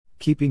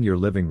Keeping your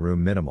living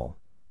room minimal.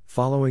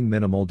 Following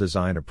minimal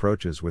design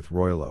approaches with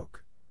Royal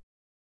Oak.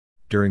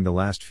 During the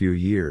last few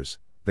years,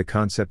 the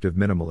concept of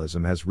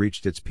minimalism has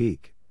reached its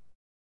peak.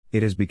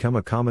 It has become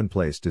a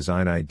commonplace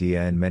design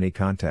idea in many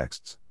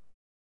contexts.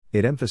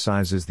 It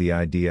emphasizes the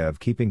idea of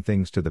keeping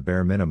things to the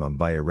bare minimum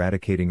by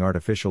eradicating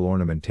artificial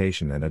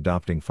ornamentation and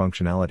adopting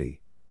functionality.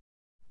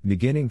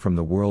 Beginning from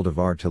the world of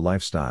art to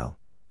lifestyle,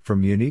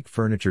 from unique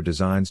furniture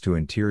designs to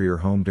interior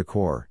home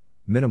decor,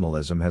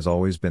 minimalism has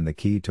always been the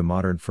key to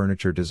modern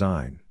furniture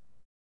design.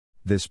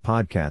 This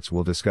podcast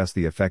will discuss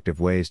the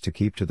effective ways to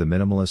keep to the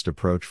minimalist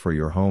approach for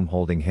your home,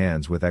 holding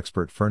hands with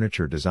expert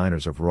furniture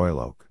designers of Royal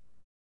Oak.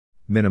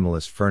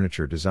 Minimalist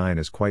furniture design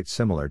is quite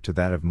similar to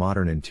that of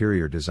modern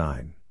interior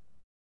design.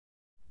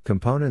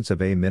 Components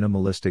of a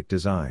minimalistic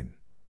design.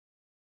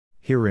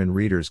 Herein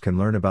readers can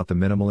learn about the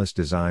minimalist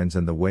designs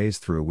and the ways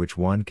through which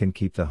one can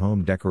keep the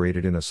home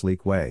decorated in a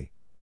sleek way.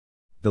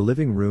 The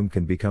living room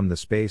can become the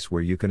space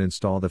where you can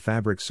install the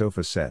fabric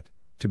sofa set,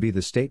 to be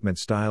the statement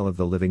style of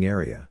the living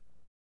area.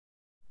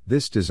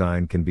 This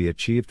design can be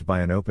achieved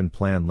by an open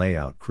plan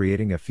layout,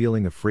 creating a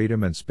feeling of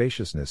freedom and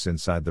spaciousness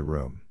inside the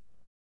room.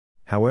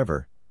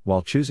 However,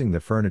 while choosing the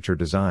furniture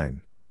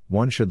design,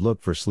 one should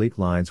look for sleek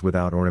lines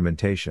without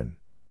ornamentation.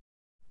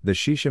 The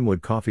Shisham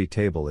wood coffee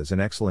table is an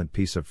excellent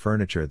piece of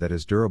furniture that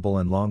is durable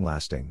and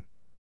long-lasting.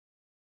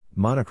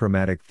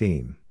 Monochromatic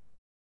theme.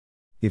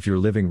 If your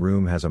living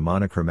room has a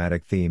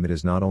monochromatic theme, it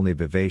is not only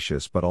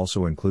vivacious but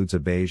also includes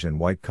a beige and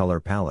white color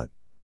palette.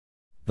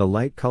 The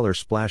light color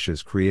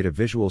splashes create a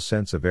visual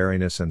sense of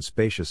airiness and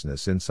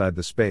spaciousness inside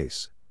the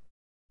space.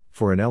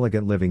 For an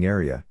elegant living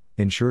area,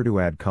 ensure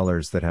to add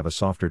colors that have a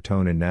softer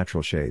tone in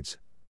natural shades.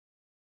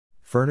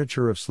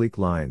 Furniture of sleek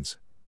lines.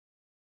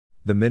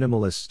 The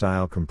minimalist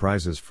style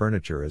comprises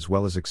furniture as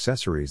well as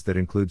accessories that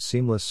include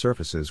seamless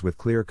surfaces with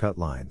clear-cut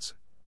lines.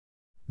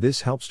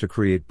 This helps to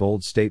create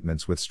bold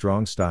statements with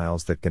strong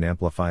styles that can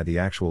amplify the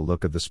actual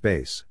look of the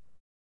space.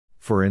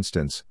 For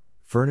instance,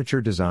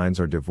 furniture designs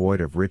are devoid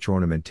of rich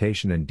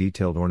ornamentation and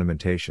detailed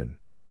ornamentation.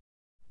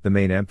 The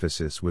main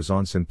emphasis was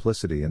on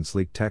simplicity and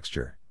sleek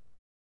texture.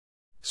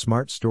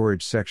 Smart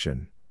storage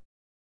section.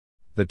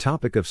 The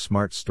topic of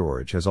smart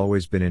storage has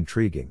always been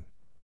intriguing.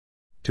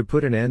 To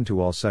put an end to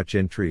all such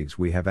intrigues,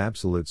 we have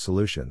absolute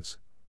solutions.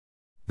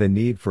 The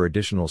need for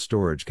additional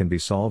storage can be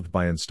solved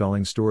by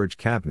installing storage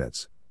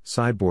cabinets,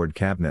 sideboard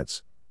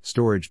cabinets,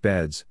 storage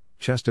beds,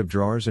 chest of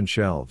drawers and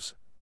shelves.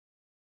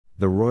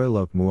 The Royal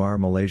Oak Muar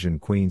Malaysian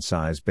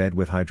queen-size bed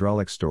with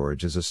hydraulic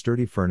storage is a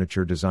sturdy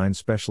furniture design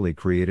specially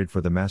created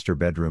for the master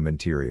bedroom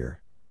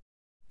interior.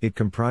 It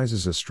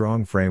comprises a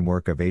strong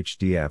framework of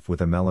HDF with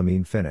a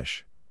melamine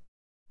finish.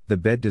 The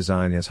bed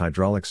design has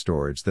hydraulic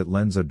storage that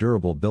lends a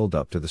durable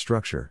build-up to the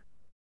structure.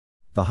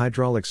 The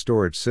hydraulic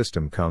storage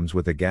system comes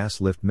with a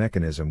gas lift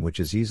mechanism which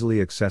is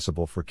easily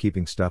accessible for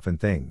keeping stuff and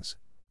things.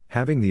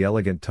 Having the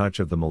elegant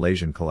touch of the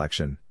Malaysian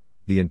collection,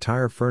 the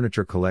entire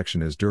furniture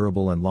collection is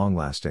durable and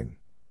long-lasting.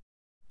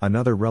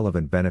 Another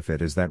relevant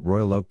benefit is that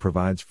Royal Oak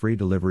provides free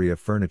delivery of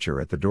furniture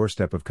at the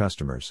doorstep of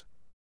customers.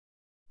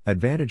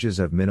 Advantages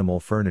of minimal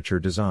furniture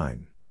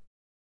design.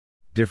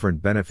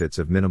 Different benefits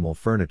of minimal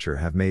furniture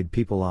have made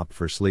people opt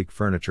for sleek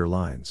furniture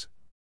lines.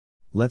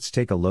 Let's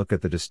take a look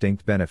at the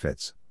distinct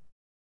benefits.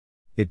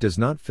 It does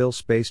not fill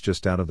space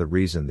just out of the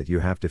reason that you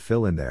have to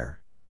fill in there.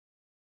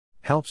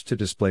 Helps to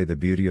display the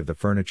beauty of the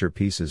furniture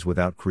pieces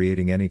without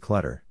creating any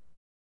clutter.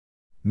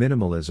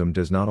 Minimalism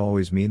does not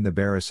always mean the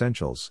bare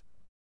essentials.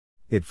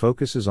 It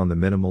focuses on the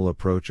minimal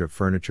approach of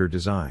furniture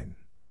design.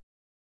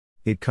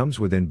 It comes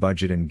within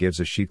budget and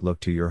gives a chic look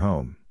to your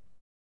home.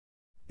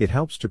 It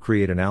helps to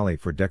create an alley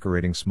for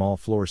decorating small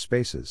floor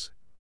spaces.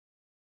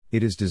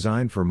 It is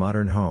designed for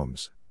modern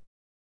homes.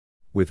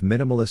 With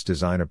minimalist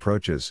design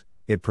approaches,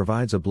 it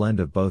provides a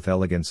blend of both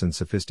elegance and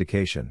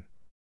sophistication.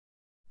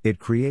 It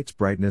creates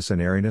brightness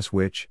and airiness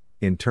which,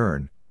 in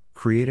turn,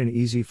 create an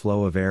easy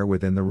flow of air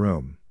within the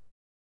room.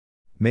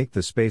 Make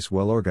the space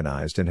well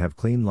organized and have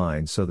clean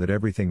lines so that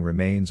everything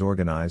remains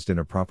organized in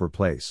a proper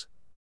place.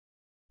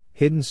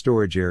 Hidden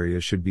storage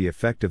areas should be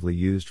effectively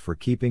used for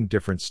keeping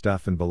different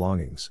stuff and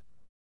belongings.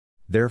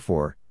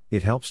 Therefore,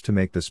 it helps to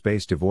make the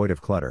space devoid of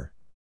clutter.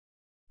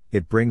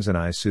 It brings an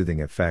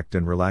eye-soothing effect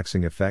and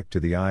relaxing effect to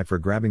the eye for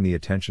grabbing the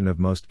attention of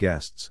most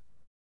guests.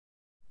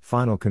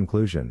 Final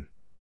conclusion.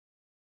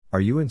 Are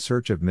you in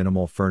search of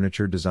minimal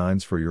furniture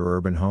designs for your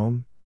urban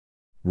home?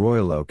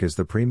 Royal Oak is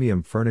the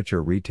premium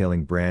furniture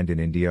retailing brand in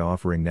India,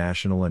 offering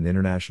national and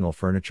international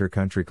furniture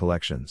country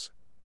collections.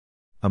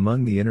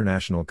 Among the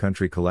international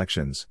country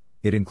collections,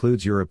 it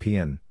includes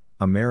European,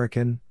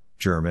 American,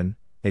 German,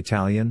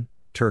 Italian,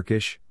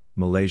 Turkish,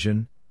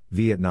 Malaysian,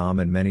 Vietnam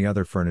and many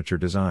other furniture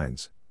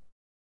designs.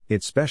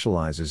 It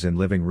specializes in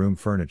living room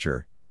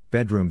furniture,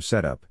 bedroom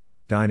setup,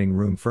 dining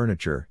room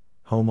furniture,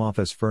 home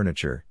office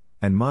furniture,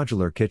 and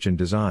modular kitchen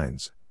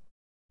designs.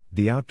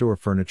 The outdoor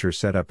furniture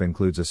setup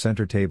includes a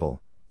center table,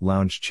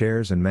 lounge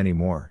chairs and many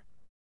more.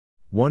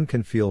 One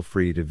can feel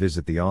free to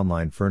visit the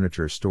online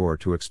furniture store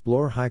to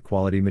explore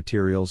high-quality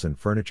materials and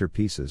furniture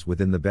pieces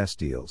within the best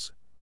deals.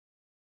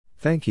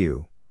 Thank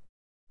you.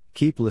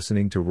 Keep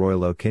listening to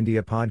Royal Oak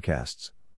India podcasts.